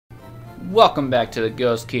Welcome back to the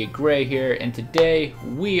Ghost Kid Gray here, and today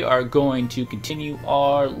we are going to continue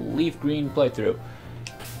our Leafgreen playthrough.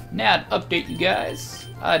 Now to update you guys,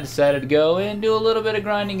 I decided to go and do a little bit of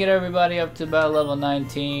grinding, get everybody up to about level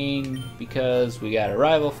 19 because we got a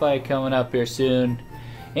rival fight coming up here soon,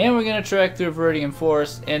 and we're going to trek through Viridian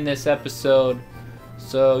Forest in this episode.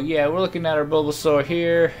 So yeah, we're looking at our Bulbasaur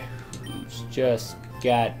here, who's just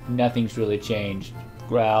got nothing's really changed.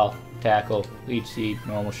 Growl, tackle, leech seed,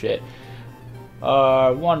 normal shit.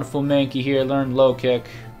 Our wonderful Mankey here learned low kick,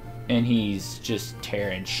 and he's just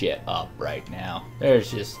tearing shit up right now. There's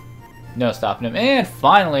just no stopping him. And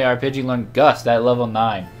finally our Pidgey learned Gust at level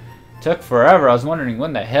 9. Took forever. I was wondering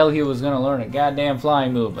when the hell he was going to learn a goddamn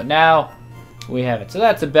flying move, but now we have it. So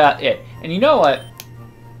that's about it. And you know what?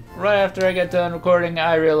 Right after I got done recording,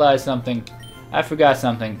 I realized something. I forgot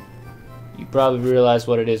something. You probably realize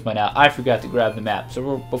what it is by now. I forgot to grab the map.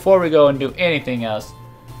 So before we go and do anything else,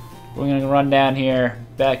 we're going to run down here,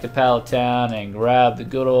 back to Pallet Town, and grab the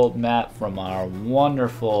good old map from our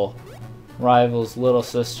wonderful rival's little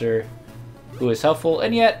sister, who is helpful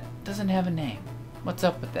and yet doesn't have a name. What's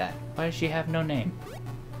up with that? Why does she have no name?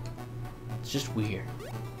 It's just weird.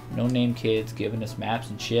 No name kids giving us maps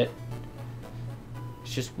and shit.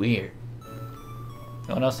 It's just weird.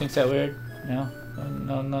 No one else thinks that weird? No?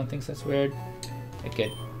 No one thinks that's weird?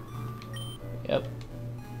 Okay. Yep.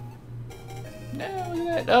 No, look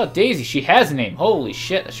at that. Oh, Daisy, she has a name. Holy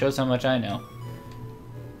shit, that shows how much I know.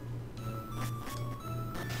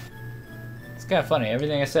 It's kind of funny.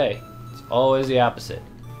 Everything I say, it's always the opposite.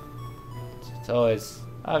 It's always...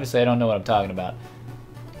 Obviously, I don't know what I'm talking about.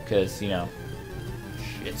 Because, you know,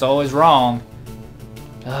 it's always wrong.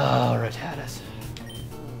 Oh, Rattatas.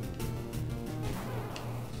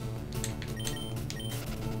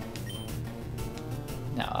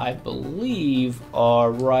 Now, I believe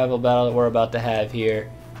our rival battle that we're about to have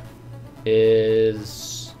here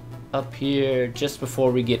is up here just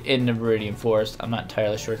before we get into Viridian Forest. I'm not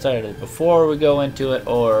entirely sure. It's either before we go into it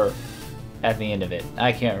or at the end of it.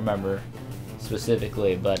 I can't remember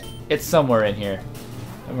specifically, but it's somewhere in here.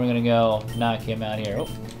 And we're going to go knock him out here. Oh,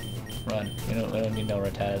 run. We don't need no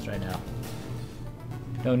Rattatas right now.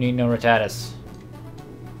 Don't need no Rattatas.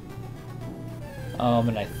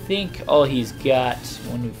 And I think all he's got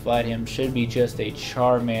when we fight him should be just a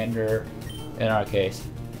Charmander, in our case.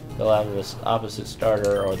 They'll have this opposite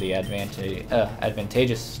starter, or the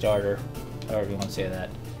advantageous starter, however you want to say that,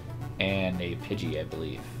 and a Pidgey, I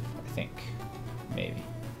believe. I think. Maybe.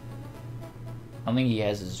 I don't think he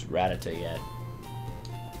has his Rattata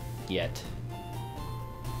yet.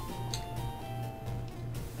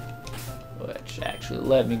 Which, actually,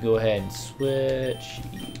 let me go ahead and switch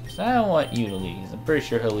you. I don't want you to lead, because I'm pretty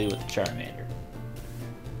sure he'll lead with the Charmander.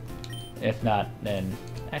 If not, then...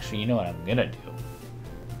 Actually, you know what I'm gonna do?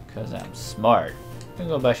 Because I'm smart. I'm gonna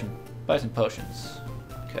go buy some potions.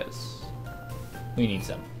 Because we need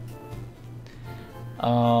some.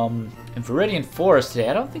 In Viridian Forest today,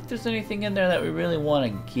 I don't think there's anything in there that we really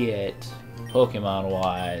want to get,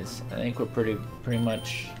 Pokemon-wise. I think we're pretty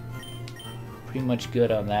much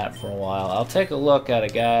good on that for a while. I'll take a look at a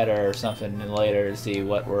guide or something later to see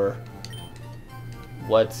what's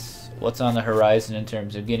on the horizon in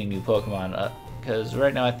terms of getting new Pokemon. Because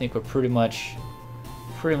right now I think we're pretty much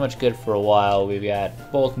good for a while. We've got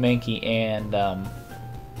both Mankey and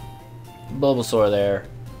Bulbasaur there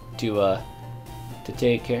to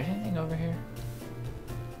take care. Anything over here?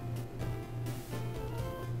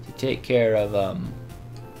 To take care of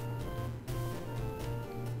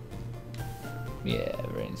yeah,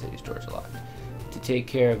 Viridian City stores are locked. To take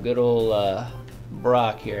care of good old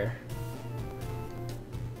Brock here.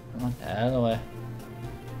 Come on, out of the way.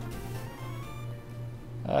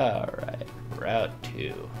 Alright, Route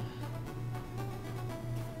 2.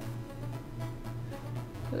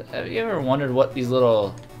 Have you ever wondered what these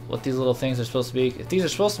little things are supposed to be? If these are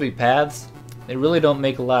supposed to be paths, they really don't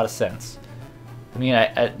make a lot of sense. I mean,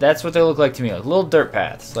 that's what they look like to me, like little dirt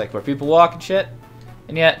paths, like where people walk and shit.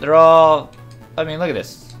 And yet they're all... I mean, look at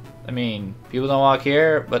this. I mean, people don't walk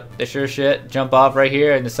here, but they sure shit jump off right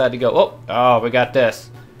here and decide to go, oh, we got this.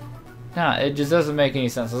 Nah, it just doesn't make any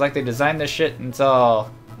sense. It's like they designed this shit and it's all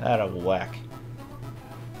out of whack.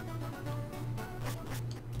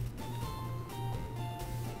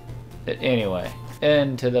 But anyway,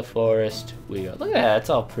 into the forest we go. Look at that, it's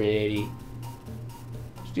all pretty.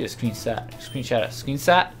 Let's do a screenshot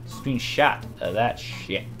of that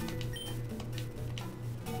shit.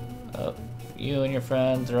 Oh. You and your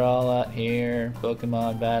friends are all out here,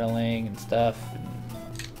 Pokemon battling and stuff. And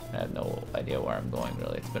I have no idea where I'm going,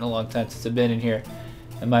 really. It's been a long time since I've been in here,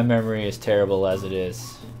 and my memory is terrible as it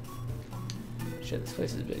is. shit, this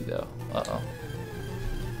place is big though. Uh-oh.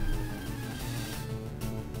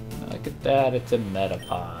 Look at that, it's a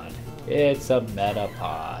metapod. It's a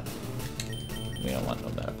metapod. We don't want no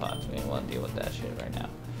metapods. We don't want to deal with that shit right now.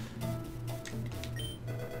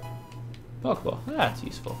 Pokeball, that's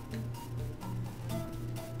useful.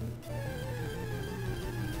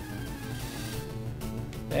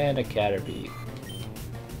 And a Caterpie.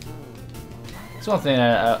 It's one thing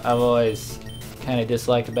I've always kind of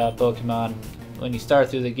disliked about Pokemon. When you start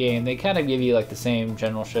through the game, they kind of give you like the same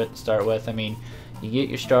general shit to start with. I mean, you get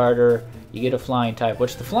your starter, you get a flying type,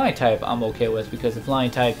 which the flying type I'm okay with because the flying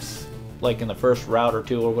types, like in the first route or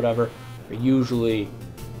two or whatever, are usually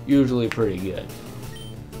pretty good.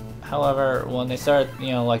 However, when they start,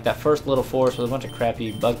 you know, like that first little forest with a bunch of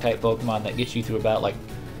crappy bug type Pokemon that gets you through about like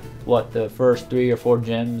what, the first 3 or 4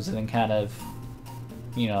 gyms and then kind of,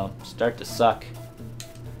 you know, start to suck.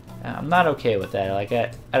 I'm not okay with that. Like,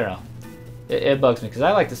 I don't know. It bugs me because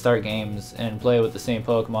I like to start games and play with the same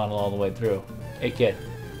Pokemon all the way through. Hey kid,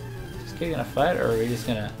 is this kid gonna fight or are we just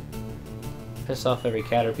gonna piss off every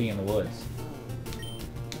Caterpie in the woods?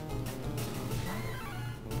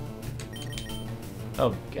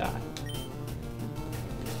 Oh god.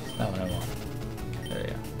 That's not what I want. There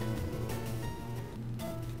you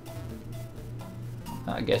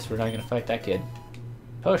go. I guess we're not gonna fight that kid.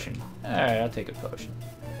 Potion. Alright, I'll take a potion.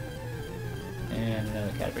 And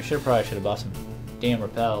another Caterpie. Probably should have bought some damn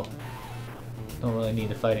repel. Don't really need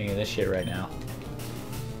to fight any of this shit right now.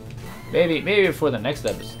 Maybe before the next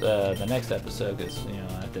episode, because you know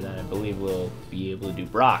after that I believe we'll be able to do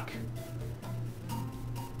Brock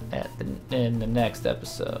in the next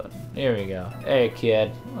episode. Here we go. Hey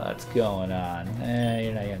kid, what's going on?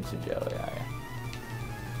 You're not getting to Joey, are you?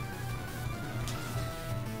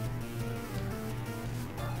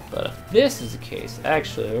 But if this is the case,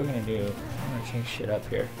 actually, I'm gonna change shit up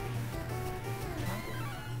here.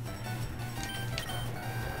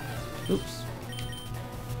 Oops.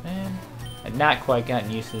 Man, I've not quite gotten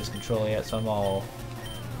used to this controller yet, so I'm all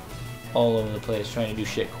over the place trying to do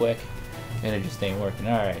shit quick, and it just ain't working.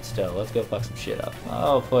 Alright, still, let's go fuck some shit up.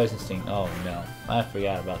 Oh, Poison Sting. Oh no, I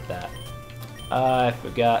forgot about that. I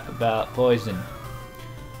forgot about poison.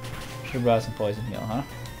 Should've brought some poison heal, huh?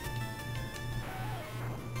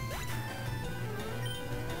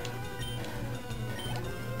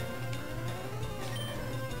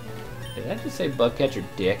 Did I just say Bugcatcher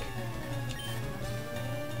Dick?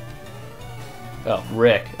 Oh,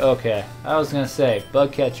 Rick. Okay. I was gonna say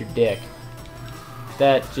Bugcatcher Dick.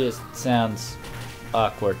 That just sounds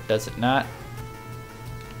awkward, does it not?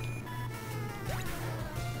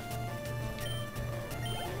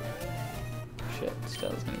 Shit,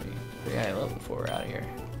 Stella's gonna be pretty high level before we're out of here.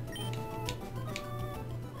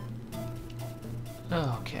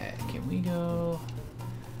 Okay, can we go?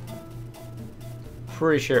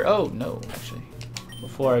 Pretty sure. Oh no, actually,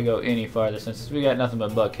 before I go any farther, since we got nothing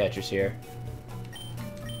but bug catchers here.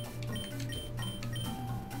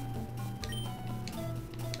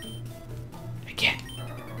 Again,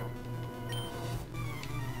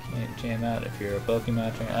 can't jam out if you're a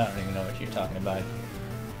Pokemon trainer. I don't even know what you're talking about.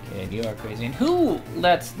 Kid, you are crazy. And who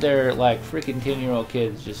lets their like freaking 10-year-old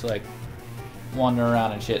kids just like wander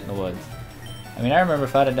around and shit in the woods? I mean, I remember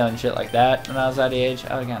if I'd have done shit like that when I was that age,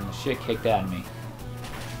 I would have gotten the shit kicked out of me.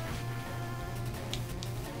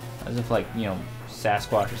 As if like, you know,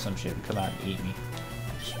 Sasquatch or some shit would come out and eat me.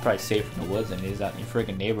 It's probably safer in the woods than it is out in your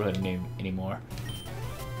freaking neighborhood anymore.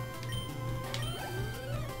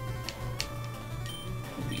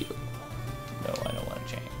 No, I don't want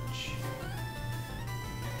to change.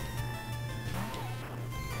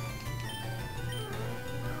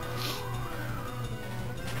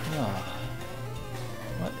 Oh.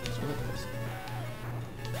 What is with this?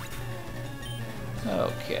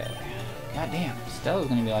 Okay. Goddamn, Stella's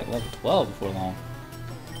gonna be like level 12 before long.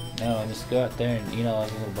 No, just go out there and eat all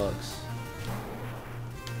those little bugs.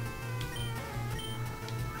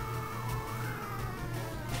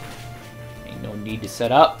 Ain't no need to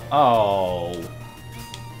set up. Oh.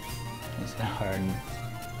 It's not hard.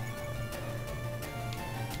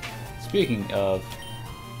 Speaking of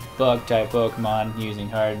bug type Pokemon using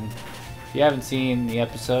Harden, if you haven't seen the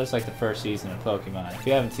episode, it's like the first season of Pokemon. If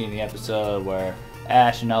you haven't seen the episode where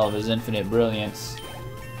Ash and all of his infinite brilliance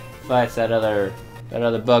fights that other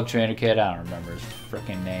bug trainer kid, I don't remember his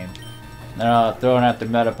freaking name. And they're all throwing out their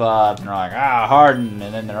Metapod and they're like, ah, Harden,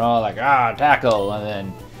 and then they're all like, ah, Tackle, and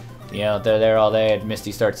then, you know, they're there all day and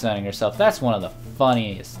Misty starts sunning herself. That's one of the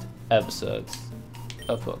funniest episodes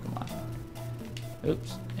of Pokemon.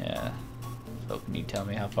 Oops, yeah. Hoping you'd tell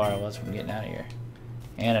me how far I was from getting out of here.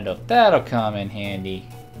 Antidote, that'll come in handy.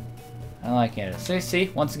 I don't like Canada.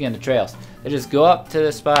 See, once again, the trails. They just go up to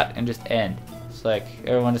this spot and just end. It's like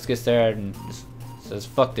everyone just gets there and just says,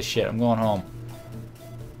 fuck this shit, I'm going home.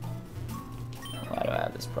 Why do I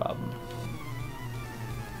have this problem?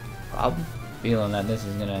 Feeling that this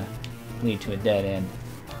is gonna lead to a dead end.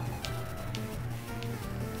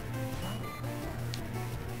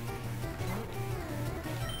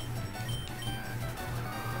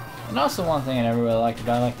 And also one thing I never really liked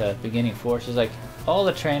about like the beginning force is like all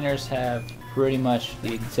the trainers have pretty much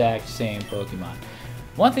the exact same Pokemon.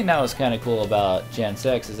 One thing that was kind of cool about Gen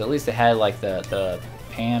 6 is at least they had like the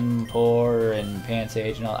Panpour and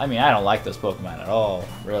Pansage and all. I mean, I don't like those Pokemon at all,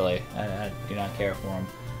 really. I do not care for them.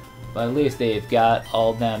 But at least they've got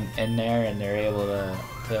all of them in there and they're able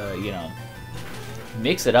to you know,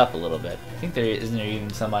 mix it up a little bit. I think isn't there even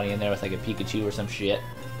somebody in there with like a Pikachu or some shit.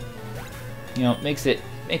 You know, makes it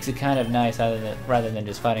kind of nice rather than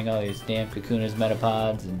just fighting all these damn Kakunas,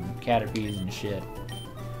 Metapods, and Caterpies and shit.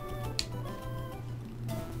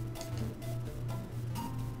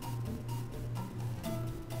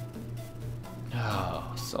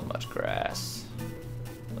 Oh, so much grass.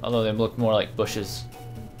 Although they look more like bushes.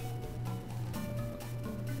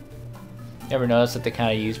 You ever notice that they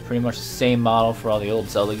kind of use pretty much the same model for all the old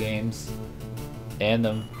Zelda games and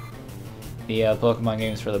the Pokemon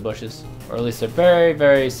games for the bushes? Or at least they're very,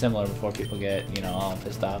 very similar before people get, you know, all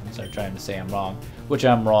pissed off and start trying to say I'm wrong. Which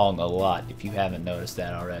I'm wrong a lot, if you haven't noticed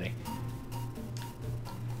that already.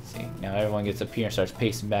 See, now everyone gets up here and starts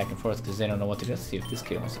pacing back and forth because they don't know what to do. Let's see if this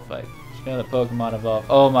kid wants to fight. Did you know the Pokemon evolved?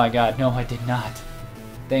 Oh my god, no I did not.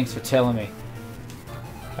 Thanks for telling me.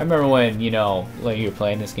 I remember when, you know, when you were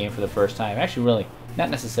playing this game for the first time. Actually, really, not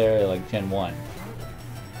necessarily like Gen 1.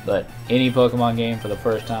 But any Pokemon game for the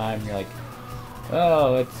first time, you're like,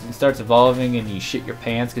 oh, it starts evolving and you shit your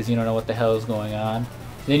pants because you don't know what the hell is going on.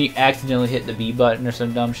 Then you accidentally hit the B button or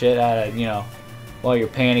some dumb shit out of, you know, while you're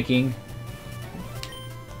panicking.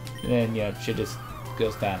 And then, you know, shit just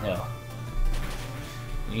goes downhill.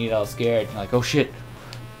 You get all scared and you're like, oh shit.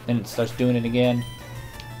 Then it starts doing it again.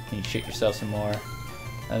 And you shit yourself some more.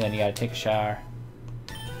 And then you gotta take a shower.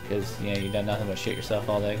 Because, you know, you've done nothing but shit yourself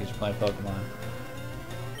all day because you're playing Pokemon.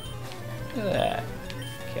 Look at that.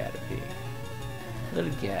 Caterpie.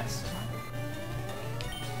 Little guest.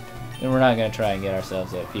 And we're not gonna try and get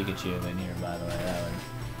ourselves a Pikachu in here, by the way.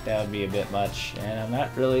 That would be a bit much. And I'm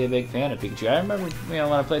not really a big fan of Pikachu. I remember, you know,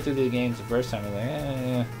 when I played through the games the first time, I was like,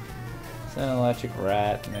 yeah, it's an electric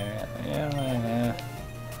rat. Yeah.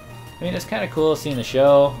 I mean, it's kind of cool seeing the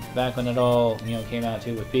show back when it all, you know, came out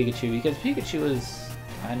too with Pikachu, because Pikachu was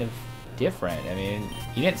kind of different. I mean,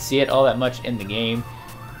 you didn't see it all that much in the game.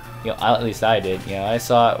 You know, at least I did. You know, I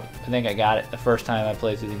saw it. I think I got it the first time I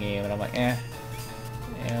played through the game, and I'm like, eh.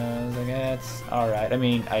 Yeah, I was like, eh, it's alright. I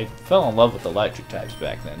mean, I fell in love with electric types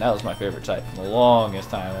back then. That was my favorite type for the longest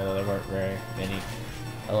time, although there weren't very many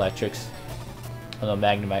electrics. Although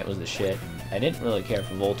Magnemite was the shit. I didn't really care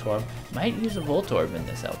for Voltorb. Might use a Voltorb in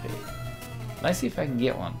this LP. Might see if I can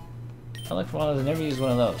get one. I look for one of those. I never used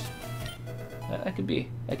one of those. That could be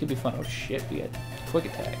fun. Oh shit, we got Quick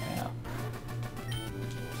Attack now.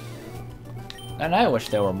 And I wish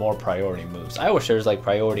there were more priority moves. I wish there was like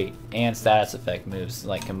priority and status effect moves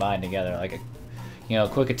like combined together, like a, you know,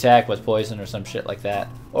 Quick Attack with poison or some shit like that.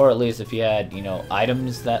 Or at least if you had, you know,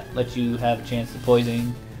 items that let you have a chance to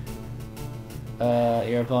poison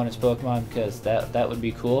your opponent's Pokemon, because that would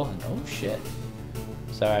be cool. And, oh shit.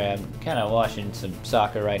 Sorry, I'm kind of watching some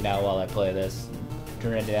soccer right now while I play this.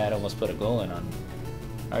 Trinidad almost put a goal in on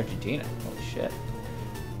Argentina. Holy shit.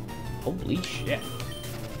 Holy shit.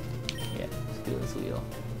 Yeah, let's do this wheel.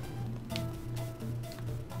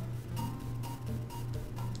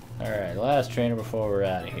 Alright, last trainer before we're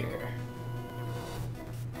out of here.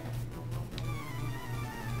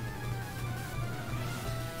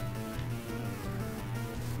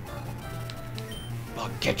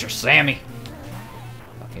 Bug catcher Sammy!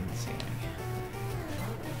 Fucking Sammy.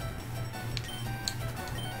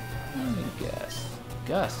 Let me guess.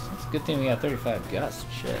 Gus. It's a good thing we got 35 Gus.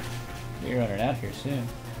 Shit. We're running out here soon.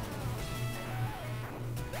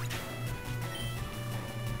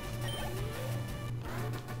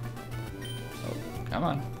 Oh, come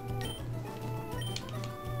on.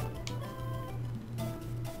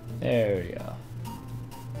 There we go.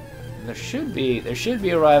 There should be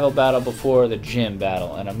a rival battle before the gym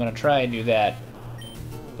battle, and I'm gonna try and do that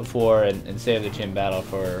before and save the gym battle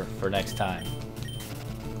for next time,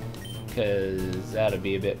 because that'd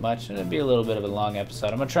be a bit much and it'd be a little bit of a long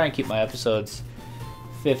episode. I'm gonna try and keep my episodes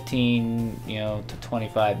 15, you know, to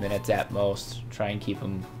 25 minutes at most. Try and keep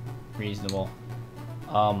them reasonable.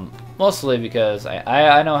 Mostly because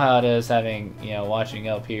I know how it is having, you know, watching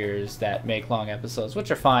LPers that make long episodes,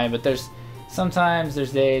 which are fine, but sometimes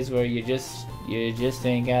there's days where you just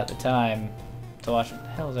ain't got the time to watch. What the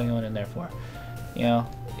hell is anyone in there for? You know,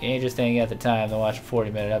 you just ain't got the time to watch a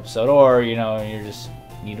 40-minute episode, or, you know, you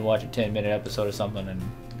need to watch a 10-minute episode or something and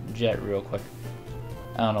jet real quick.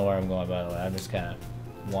 I don't know where I'm going, by the way. I'm just kind of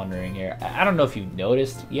wandering here. I don't know if you've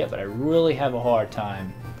noticed yet, but I really have a hard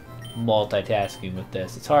time multitasking with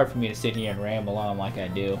this. It's hard for me to sit here and ramble on like I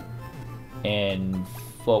do and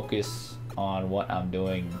focus on what I'm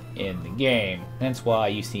doing in the game. That's why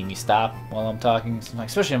you see me stop while I'm talking,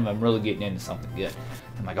 sometimes, especially if I'm really getting into something good.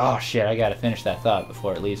 I'm like, oh shit, I gotta finish that thought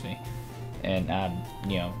before it leaves me, and I'm,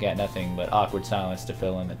 you know, got nothing but awkward silence to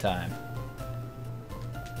fill in the time.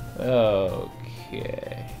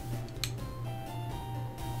 Okay,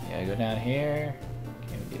 yeah, go down here.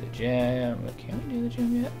 Can we do the gym? Can we do the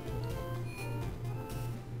gym yet?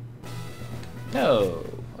 No,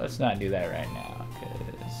 let's not do that right now,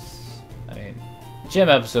 because, I mean, gym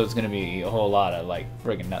episode's gonna be a whole lot of, like,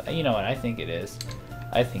 friggin' nothing. You know what, I think it is.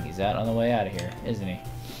 I think he's out on the way out of here, isn't he?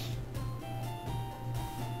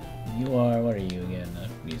 You are, what are you again? The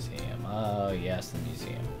museum. Oh, yes, the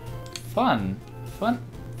museum.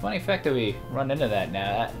 Funny fact that we run into that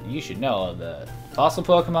now. You should know, the fossil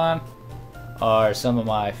Pokemon are some of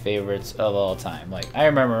my favorites of all time. Like, I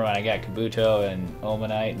remember when I got Kabuto and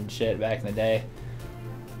Omanite and shit back in the day.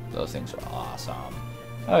 Those things were awesome.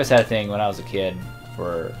 I always had a thing when I was a kid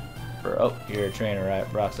for oh, you're a trainer,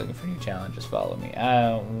 right? Brock's looking for new challenges. Follow me. I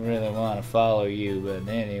don't really want to follow you,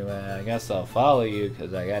 but anyway, I guess I'll follow you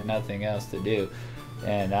because I got nothing else to do.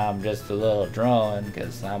 And I'm just a little drone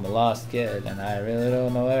because I'm a lost kid and I really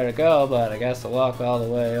don't know where to go, but I guess I'll walk all the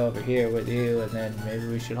way over here with you, and then maybe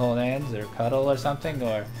we should hold hands or cuddle or something,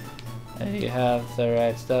 or do you have the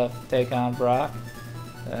right stuff to take on Brock?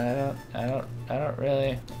 I don't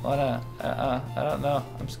really wanna, I don't know,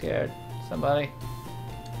 I'm scared. Somebody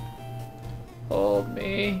hold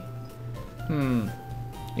me. You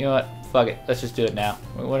know what, fuck it, let's just do it now.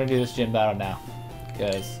 We wanna do this gym battle now,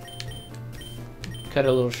 because cut it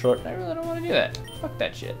a little short. I really don't want to do that. Fuck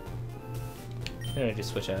that shit. I'm gonna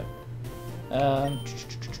just switch out.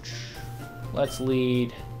 Let's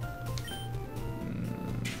lead.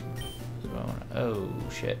 Oh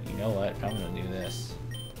shit! You know what? I'm gonna do this.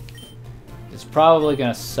 It's probably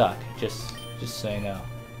gonna suck. Just so you know.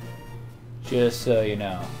 Just so you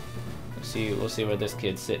know. We'll see where this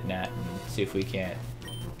kid's sitting at, and see if we can't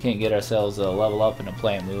get ourselves a level up and a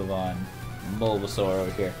play and move on Bulbasaur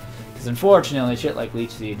over here. Because unfortunately, shit like Leech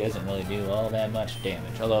Seed doesn't really do all that much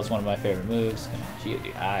damage. Although it's one of my favorite moves.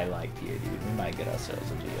 Geodude. I like Geodude. We might get ourselves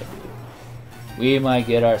a Geodude. We might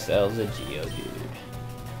get ourselves a Geodude.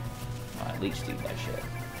 Come on, Leech Seed that shit.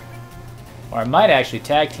 Or I might actually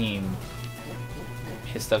tag team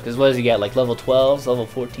his stuff. Because what does he get? Like level 12s, level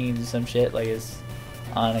 14s, or some shit? Like his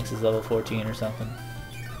Onix is level 14 or something.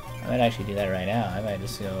 I might actually do that right now. I might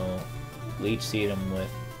just go Leech Seed him with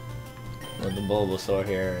the Bulbasaur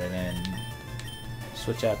here, and then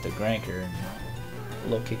switch out the Granker and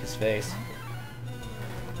low kick his face.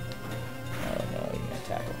 Oh no, you're gonna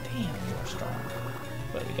tackle. Damn, you are strong.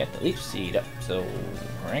 But we got the Leech Seed up, so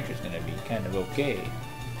Granker's gonna be kind of okay.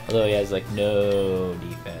 Although he has like no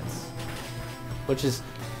defense, which is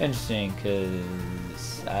interesting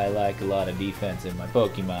because I like a lot of defense in my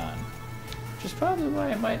Pokemon. Which is probably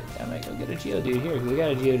why I might go get a Geodude here, because we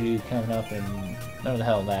got a Geodude coming up in whatever the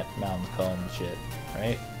hell that mountain's called and shit,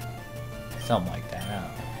 right? Something like that, I don't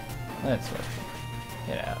know. Let's look.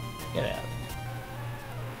 Get out. Get out.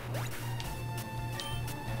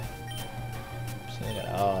 So they got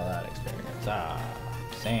all that experience. Ah,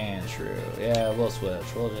 Sandshrew. Yeah, we'll switch.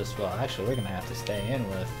 Well, actually, we're gonna have to stay in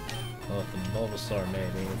with the Bulbasaur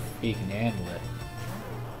maybe, if he can handle it.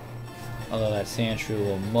 Although that Sandshrew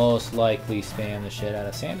will most likely spam the shit out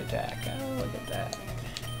of Sand Attack. Oh, look at that.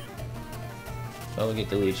 But we'll get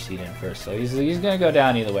the Leech Seed in first. So he's gonna go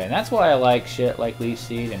down either way. And that's why I like shit like Leech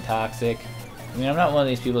Seed and Toxic. I mean, I'm not one of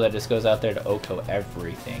these people that just goes out there to OHKO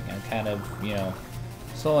everything. I'm kind of, you know,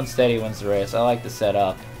 slow and steady wins the race. I like to set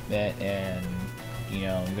up and you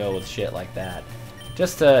know, go with shit like that.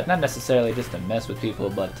 Just to, not necessarily just to mess with people,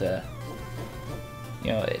 but to,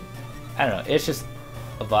 you know, I don't know, it's just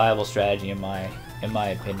a viable strategy in my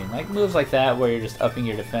opinion. Like moves like that where you're just upping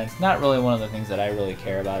your defense, not really one of the things that I really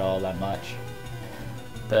care about all that much.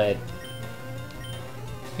 But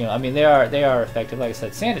you know, I mean, they are effective. Like I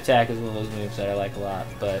said, Sand Attack is one of those moves that I like a lot,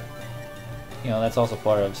 but you know, that's also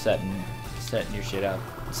part of setting your shit up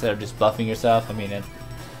instead of just buffing yourself. I mean,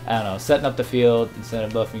 I don't know, setting up the field instead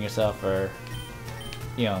of buffing yourself, or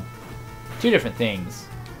you know, Two different things,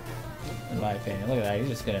 in my opinion. Look at that. He's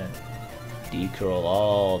just gonna decurl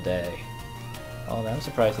all day. Oh, I'm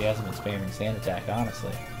surprised he hasn't been spamming Sand Attack,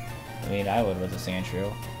 honestly. I mean, I would with a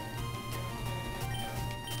Sandshrew.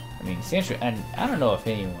 I mean, Sandshrew, and I don't know if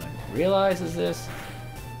anyone realizes this,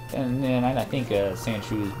 and then I think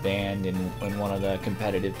Sandshrew is banned in one of the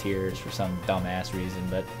competitive tiers for some dumbass reason,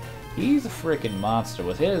 but he's a freaking monster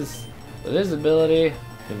with his ability.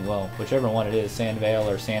 Well, whichever one it is, Sand Veil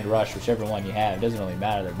or Sand Rush, whichever one you have, it doesn't really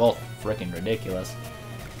matter. They're both freaking ridiculous.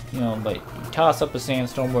 You know, but you toss up a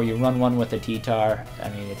Sandstorm or you run one with a T-Tar, I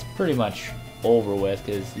mean, it's pretty much over with,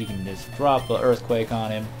 because you can just drop an Earthquake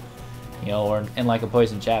on him, you know, or and like a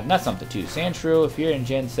Poison Jab. And that's something too. Sandshrew, if you're in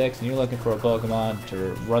Gen 6 and you're looking for a Pokemon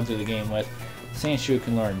to run through the game with, Sandshrew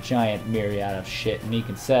can learn a giant myriad of shit, and he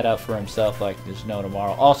can set up for himself like there's no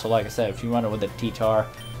tomorrow. Also, like I said, if you run it with a T-Tar,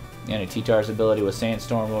 and a T-Tar's ability with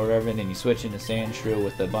Sandstorm or whatever, and then you switch into Sandshrew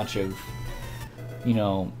with a bunch of, you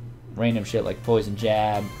know, random shit like Poison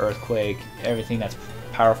Jab, Earthquake, everything that's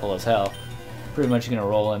powerful as hell, pretty much gonna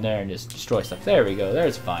roll in there and just destroy stuff. There we go.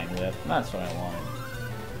 There's Fine Whip. That's what I wanted.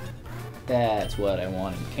 That's what I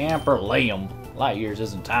wanted. Camper Liam. Light years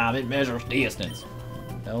isn't time, it measures distance.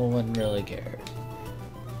 No one really cares.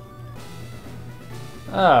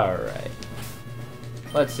 Alright.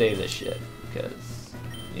 Let's save this shit, because,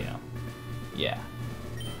 you know, yeah.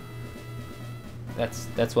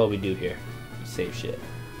 That's what we do here. We save shit.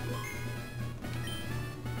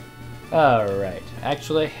 Alright.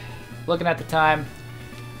 Actually, looking at the time,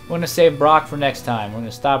 I'm going to save Brock for next time. We're going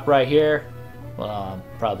to stop right here. Well, I'll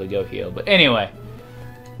probably go heal. But anyway,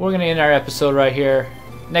 we're going to end our episode right here.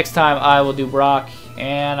 Next time I will do Brock,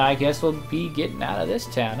 and I guess we'll be getting out of this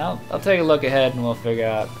town. I'll take a look ahead and we'll figure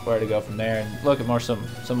out where to go from there and look at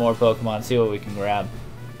some more Pokemon, see what we can grab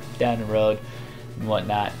down the road and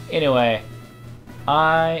whatnot. Anyway,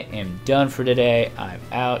 I am done for today. I'm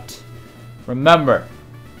out. Remember,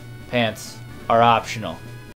 pants are optional.